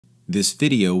This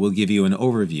video will give you an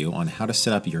overview on how to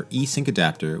set up your eSynC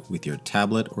adapter with your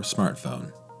tablet or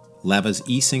smartphone. Lava's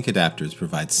eSynC adapters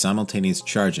provide simultaneous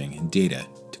charging and data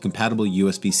to compatible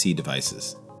USB-C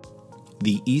devices.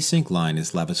 The eSynC line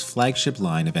is Lava's flagship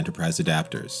line of enterprise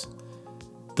adapters.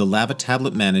 The Lava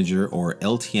Tablet Manager or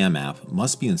LTM app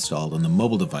must be installed on the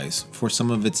mobile device for some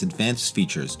of its advanced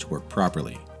features to work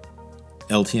properly.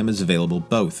 LTM is available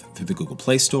both through the Google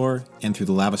Play Store and through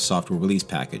the Lava Software Release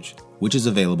Package, which is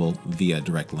available via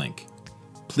direct link.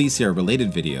 Please see our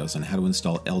related videos on how to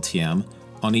install LTM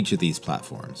on each of these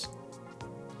platforms.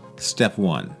 Step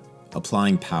 1.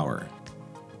 Applying power.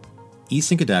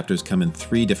 eSynC adapters come in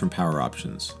 3 different power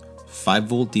options: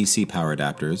 5V DC power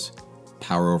adapters,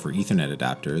 Power over Ethernet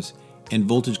adapters, and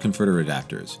voltage converter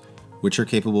adapters, which are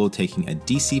capable of taking a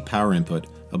DC power input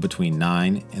of between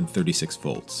 9 and 36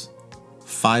 volts.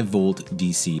 5V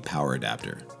DC power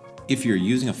adapter. If you're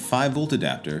using a 5V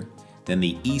adapter, then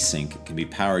the eSynC can be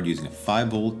powered using a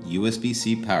 5V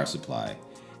USB-C power supply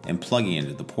and plugging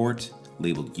into the port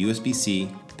labeled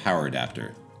USB-C power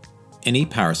adapter. Any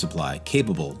power supply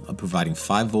capable of providing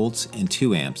 5 volts and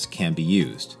 2 amps can be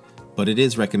used, but it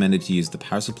is recommended to use the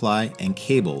power supply and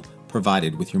cable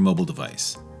provided with your mobile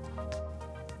device.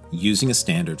 Using a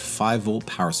standard 5V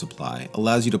power supply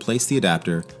allows you to place the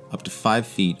adapter up to 5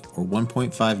 feet or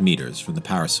 1.5 meters from the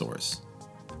power source.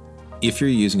 If you're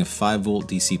using a 5V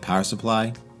DC power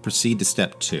supply, proceed to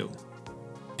Step 2.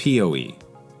 PoE.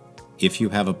 If you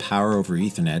have a Power over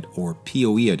Ethernet or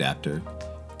PoE adapter,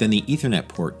 then the Ethernet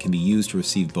port can be used to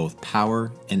receive both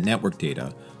power and network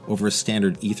data over a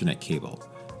standard Ethernet cable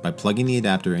by plugging the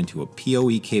adapter into a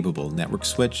PoE-capable network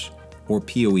switch or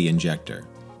PoE injector.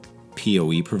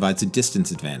 PoE provides a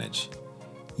distance advantage.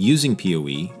 Using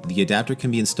PoE, the adapter can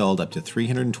be installed up to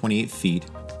 328 feet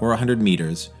or 100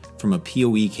 meters from a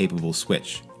PoE-capable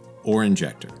switch or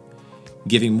injector,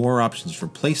 giving more options for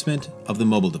placement of the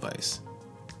mobile device.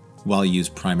 While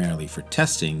used primarily for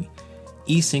testing,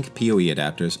 eSynC PoE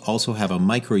adapters also have a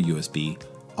micro USB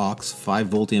aux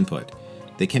 5V input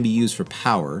that can be used for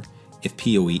power if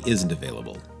PoE isn't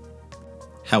available.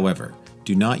 However,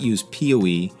 do not use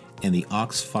PoE and the aux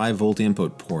 5V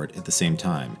input port at the same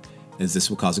time, as this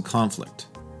will cause a conflict.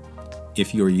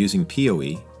 If you are using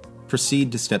PoE,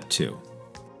 proceed to Step 2.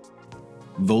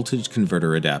 Voltage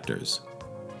converter adapters.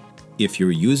 If you're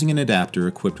using an adapter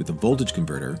equipped with a voltage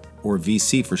converter, or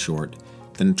VC for short,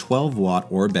 then a 12-watt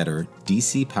or better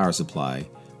DC power supply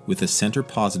with a center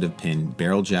positive pin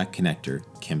barrel jack connector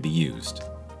can be used.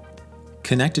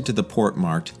 Connected to the port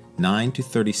marked 9 to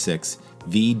 36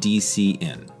 VDC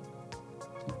in.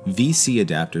 VC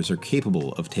adapters are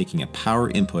capable of taking a power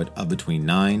input of between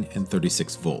 9 and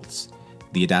 36 volts.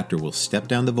 The adapter will step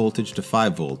down the voltage to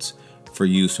 5 volts for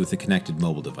use with a connected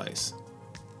mobile device.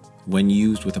 When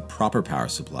used with a proper power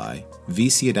supply,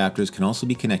 VC adapters can also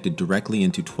be connected directly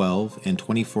into 12 and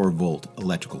 24 volt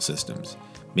electrical systems,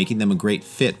 making them a great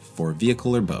fit for a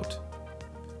vehicle or boat.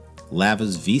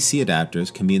 Lava's VC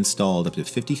adapters can be installed up to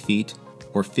 50 feet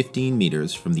or 15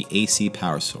 meters from the AC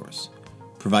power source,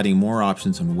 providing more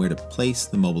options on where to place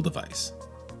the mobile device.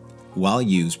 While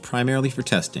used primarily for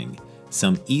testing,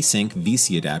 some eSynC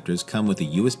VC adapters come with a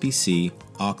USB-C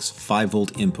aux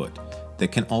 5V input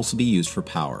that can also be used for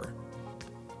power.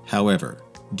 However,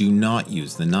 do not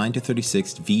use the 9 to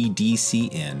 36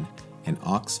 VDC in and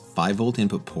aux 5V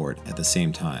input port at the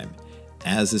same time,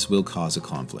 as this will cause a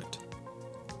conflict.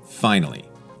 Finally,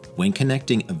 when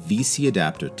connecting a VC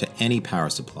adapter to any power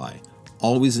supply,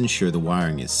 always ensure the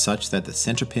wiring is such that the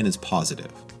center pin is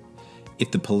positive.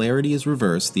 If the polarity is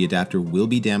reversed, the adapter will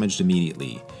be damaged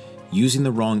immediately. Using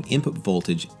the wrong input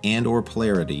voltage and/or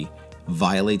polarity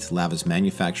violates Lava's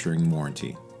manufacturing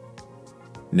warranty.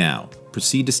 Now,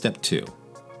 proceed to Step 2.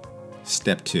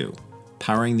 Step 2.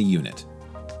 Powering the unit.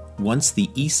 Once the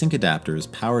eSynC adapter is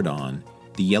powered on,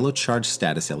 the yellow charge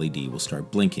status LED will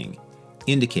start blinking,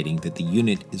 indicating that the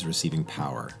unit is receiving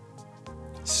power.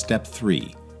 Step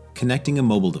 3. Connecting a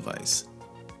mobile device.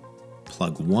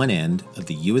 Plug one end of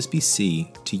the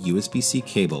USB-C to USB-C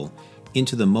cable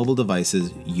into the mobile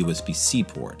device's USB-C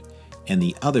port, and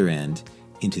the other end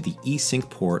into the eSynC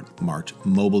port marked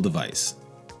Mobile Device.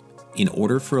 In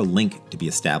order for a link to be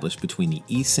established between the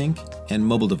eSynC and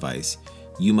mobile device,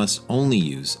 you must only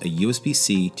use a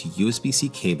USB-C to USB-C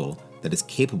cable that is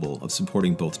capable of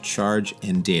supporting both charge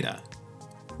and data.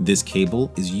 This cable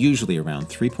is usually around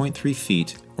 3.3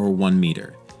 feet or 1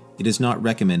 meter. It is not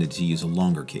recommended to use a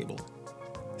longer cable.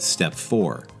 Step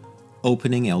 4.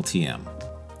 Opening LTM.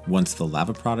 Once the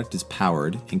Lava product is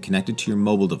powered and connected to your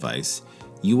mobile device,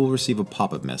 you will receive a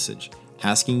pop-up message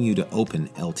asking you to open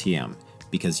LTM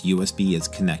because USB is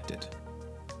connected.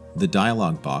 The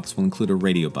dialog box will include a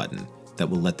radio button that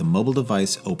will let the mobile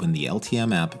device open the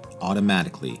LTM app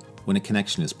automatically when a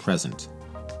connection is present.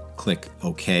 Click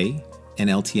OK and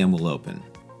LTM will open.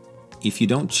 If you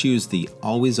don't choose the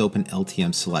Always Open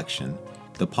LTM selection,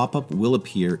 the pop-up will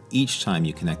appear each time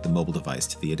you connect the mobile device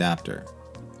to the adapter.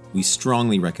 We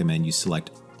strongly recommend you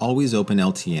select Always Open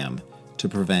LTM to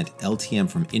prevent LTM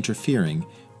from interfering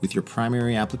with your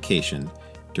primary application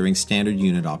during standard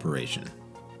unit operation.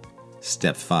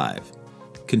 Step 5.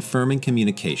 Confirming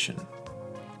communication.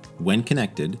 When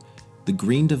connected, the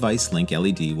green device link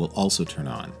LED will also turn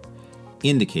on,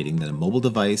 indicating that a mobile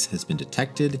device has been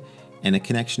detected and a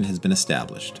connection has been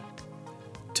established.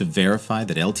 To verify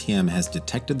that LTM has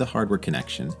detected the hardware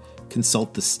connection,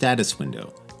 consult the status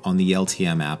window on the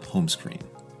LTM app home screen.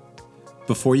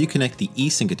 Before you connect the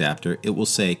eSync adapter, it will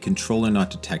say Controller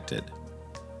Not Detected.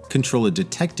 Controller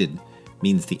Detected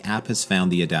means the app has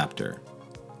found the adapter.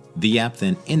 The app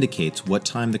then indicates what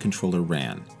time the controller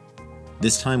ran.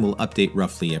 This time will update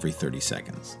roughly every 30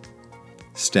 seconds.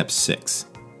 Step 6.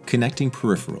 Connecting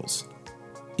peripherals.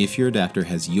 If your adapter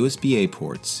has USB-A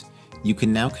ports, you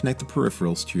can now connect the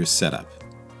peripherals to your setup.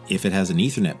 If it has an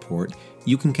Ethernet port,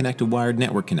 you can connect a wired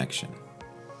network connection.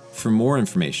 For more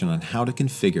information on how to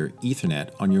configure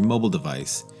Ethernet on your mobile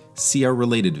device, see our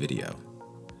related video.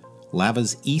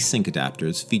 Lava's eSync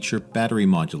adapters feature battery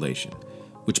modulation,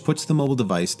 which puts the mobile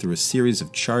device through a series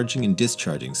of charging and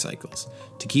discharging cycles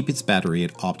to keep its battery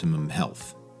at optimum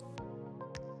health.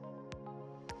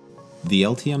 The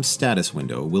LTM status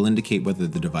window will indicate whether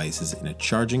the device is in a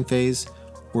charging phase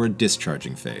or a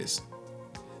discharging phase.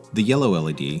 The yellow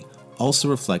LED also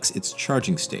reflects its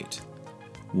charging state.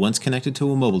 Once connected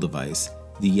to a mobile device,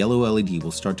 the yellow LED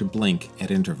will start to blink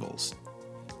at intervals.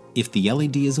 If the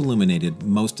LED is illuminated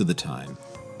most of the time,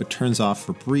 but turns off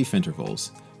for brief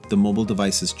intervals, the mobile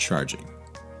device is charging.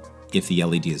 If the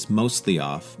LED is mostly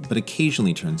off, but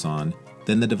occasionally turns on,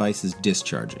 then the device is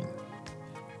discharging.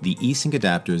 The eSync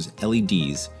adapter's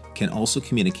LEDs can also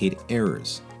communicate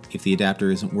errors if the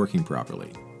adapter isn't working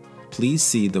properly. Please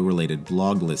see the related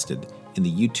blog listed in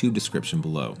the YouTube description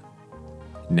below.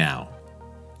 Now,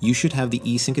 you should have the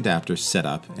eSync adapter set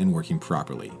up and working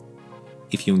properly.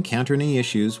 If you encounter any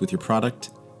issues with your product,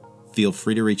 feel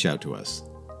free to reach out to us.